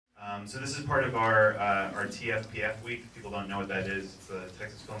So this is part of our TFPF week. If people don't know what that is, it's the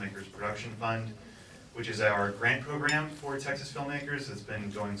Texas Filmmakers Production Fund, which is our grant program for Texas filmmakers. It's been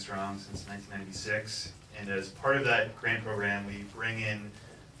going strong since 1996. And as part of that grant program, we bring in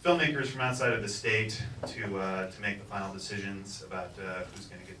filmmakers from outside of the state to make the final decisions about who's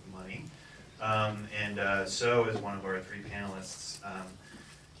going to get the money. So is one of our 3 panelists.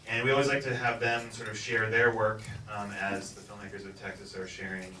 And we always like to have them sort of share their work as the filmmakers of Texas are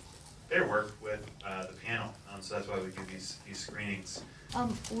sharing their work with the panel. So that's why we do these screenings.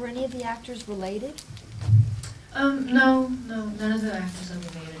 Were any of the actors related? No, none of the actors are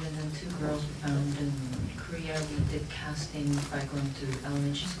related, and then 2 girls we found in Korea. We did casting by going to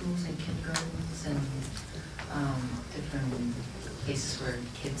elementary schools and kindergartens and different places where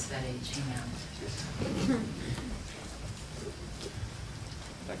kids that age hang out.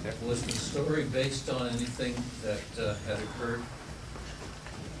 Was the story based on anything that had occurred?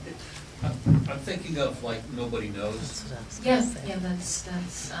 I'm thinking of like Nobody Knows. Yes, yeah, that's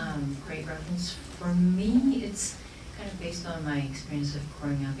great reference. For me, it's kind of based on my experience of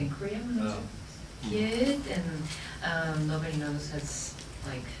growing up in Korea when I was a kid, and Nobody Knows has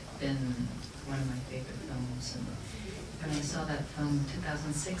like been one of my favorite films. And when I saw that film in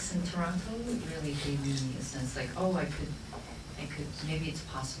 2006 in Toronto, it really gave me a sense like, oh, I could maybe it's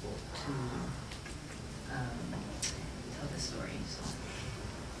possible to tell the story. So.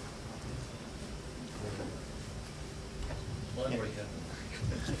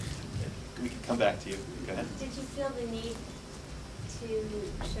 We can come back to you. Go ahead. Did you feel the need to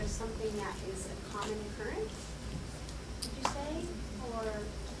show something that is a common occurrence, would you say?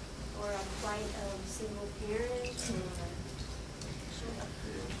 Or a plight of single parents, or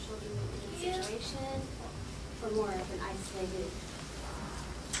children in a situation, or more of an isolated?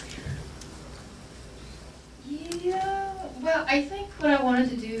 Yeah, well, I think what I wanted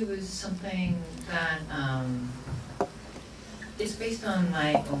to do was something that is based on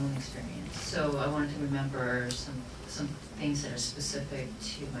my own experience. So I wanted to remember some things that are specific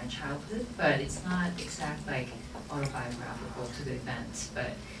to my childhood, but it's not exact like autobiographical to the events.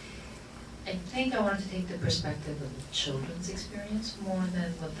 But I think I wanted to take the perspective of the children's experience more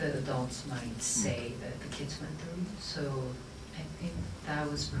than what the adults might say that the kids went through. So I think that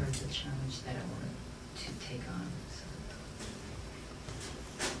was part of the challenge that I wanted to take on.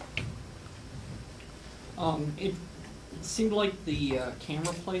 So. It seemed like the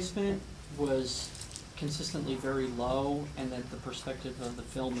camera placement was consistently very low, and that the perspective of the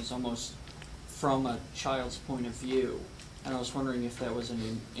film is almost from a child's point of view. And I was wondering if that was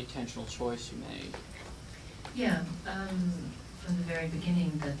an intentional choice you made. Yeah, from the very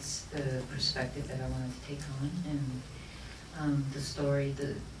beginning, that's the perspective that I wanted to take on, and the story,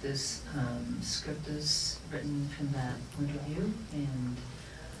 this script is written from that point of view, and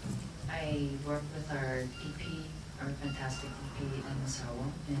I worked with our DP, our fantastic DP,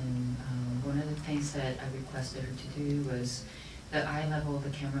 Sawa, and one of the things that I requested her to do was the eye level of the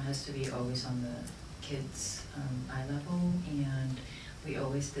camera has to be always on the kids' eye level, and we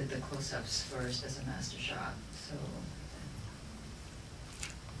always did the close-ups first as a master shot. So.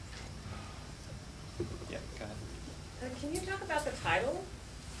 Yeah, go ahead. Can you talk about the title?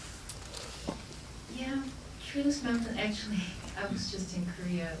 Yeah, Treeless Mountain, actually, I was just in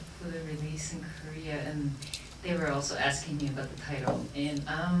Korea for the release in Korea, and they were also asking me about the title. And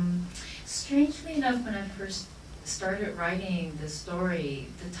strangely enough, when I first started writing the story,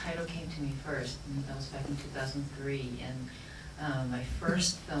 the title came to me first, and that was back in 2003. And my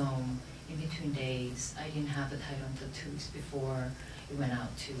first film, In Between Days, I didn't have the title until 2 weeks before it went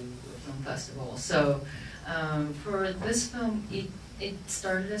out to a film festival. So for this film, it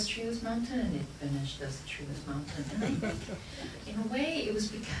started as Treeless Mountain, and it finished as Treeless Mountain. And I think, in a way, it was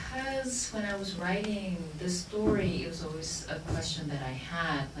because when I was writing this story, it was always a question that I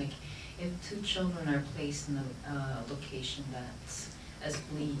had, like, if 2 children are placed in a location that's as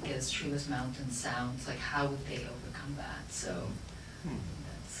bleak as Treeless Mountain sounds, like, how would they overcome that? So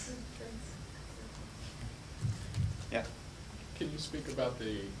that's. Yeah. Can you speak about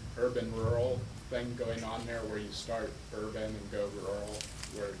the urban-rural thing going on there, where you start urban and go rural,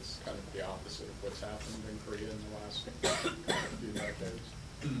 where it's kind of the opposite of what's happened in Korea in the last few decades?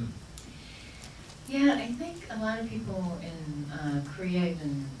 Yeah, I think a lot of people in Korea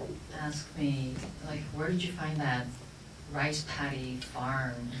even ask me, like, where did you find that rice paddy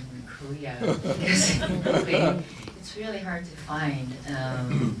farm in Korea? Because it's really hard to find.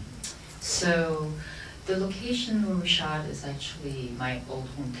 So the location where we shot is actually my old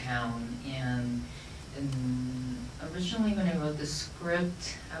hometown, and originally when I wrote the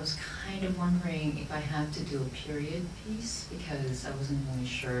script, I was kind of wondering if I had to do a period piece because I wasn't really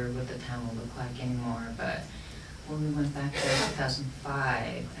sure what the town would look like anymore. But when we went back there in 2005,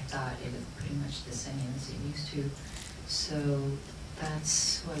 I thought it looked pretty much the same as it used to. So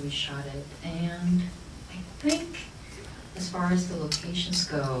that's why we shot it. And I think as far as the locations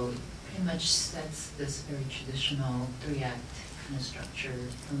go, it pretty much sets this very traditional 3-act kind of structure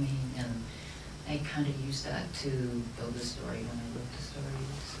for me. And I kind of used that to build the story when I wrote the story.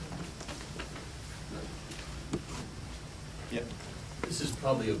 So. Yep. This is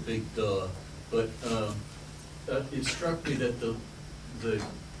probably a big duh, but it struck me that the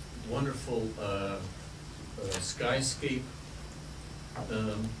wonderful skyscape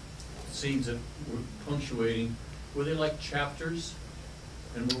scenes that were punctuating, were they like chapters?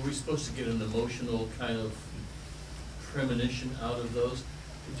 And were we supposed to get an emotional kind of premonition out of those?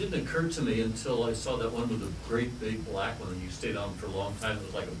 It didn't occur to me until I saw that one with the great big black one, and you stayed on for a long time. It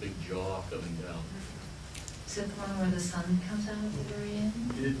was like a big jaw coming down. Is it the one where the sun comes out at the very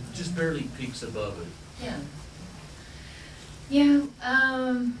end? It just barely peeks above it. Yeah. Yeah,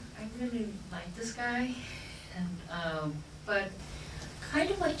 I really like this guy, and but kind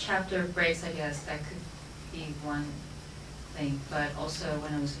of like chapter breaks, I guess, that could be one thing, but also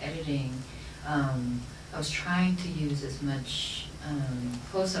when I was editing, I was trying to use as much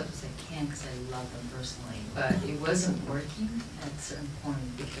close-up as I can because I love them personally, but it wasn't working at a certain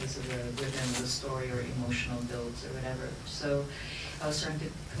point because of the rhythm of the story or emotional builds or whatever. So I was starting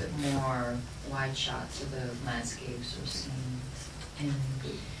to put more wide shots of the landscapes or scenes, and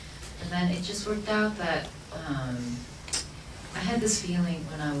then it just worked out that I had this feeling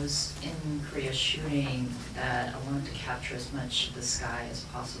when I was in Korea shooting that I wanted to capture as much of the sky as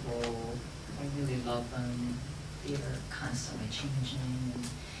possible. I really love them. They are constantly changing.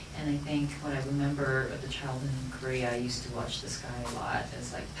 And I think when I remember as a child in Korea, I used to watch the sky a lot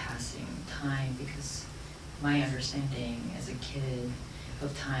as like passing time because my understanding as a kid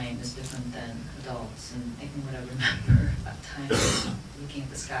of time is different than adults. And I think what I remember about time is looking at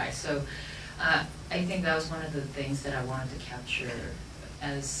the sky. So I think that was one of the things that I wanted to capture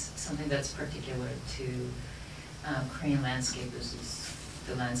as something that's particular to Korean landscape is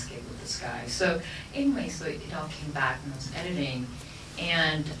the landscape of the sky. So anyway, so it all came back when I was editing,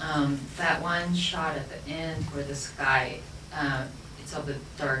 and that one shot at the end where the sky, it's all the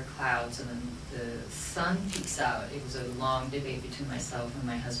dark clouds and then the sun peeks out. It was a long debate between myself and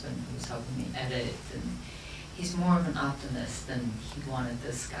my husband who was helping me edit, and he's more of an optimist than he wanted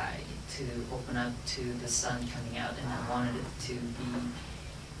the sky to open up to the sun coming out, and I wanted it to be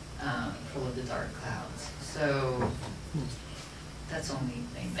full of the dark clouds. So that's the only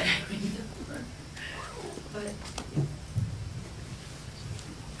thing that I really learned. But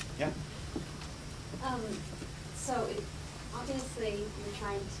Yeah. So obviously you're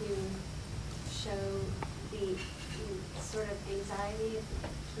trying to show the sort of anxiety of the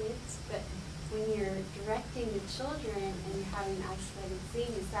kids, but when you're directing the children and you're having an isolated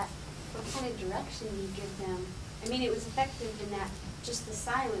scene, is that, what kind of direction do you give them? I mean, it was effective in that just the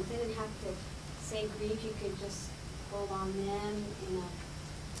silence, they didn't have to say grief, you could just hold on them in a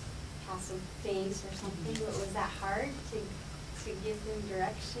passive face or something, but was that hard to give them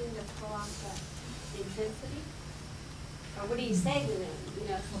direction, to pull off the intensity? Or what do you say to them, you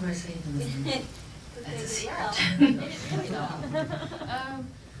know? what do I say to them? That's a Well, secret. they did really well.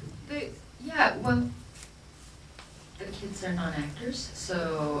 Yeah, well, the kids are non-actors,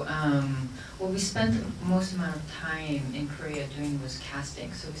 so what we spent the most amount of time in Korea doing was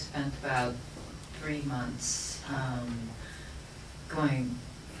casting. So we spent about 3 months going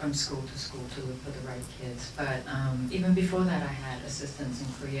from school to look for the right kids. But even before that, I had assistants in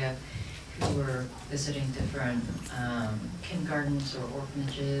Korea who were visiting different kindergartens or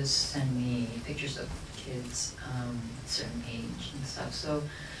orphanages, send me pictures of kids a certain age and stuff. So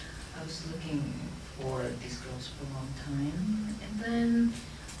I was looking for these girls for a long time. And then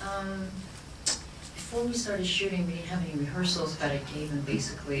before we started shooting, we didn't have any rehearsals, but I gave them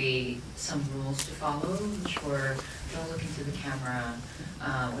basically some rules to follow, which were don't look into the camera.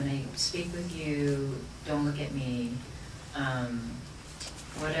 When I speak with you, don't look at me.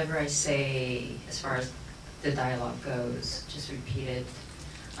 Whatever I say, as far as the dialogue goes, just repeat it.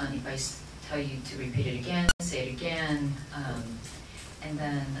 If I tell you to repeat it again, say it again. And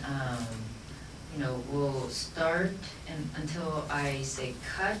then, you know, we'll start, and until I say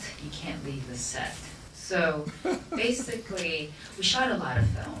cut, you can't leave the set. So basically, we shot a lot of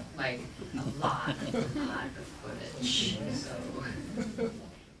film, like a lot of footage. So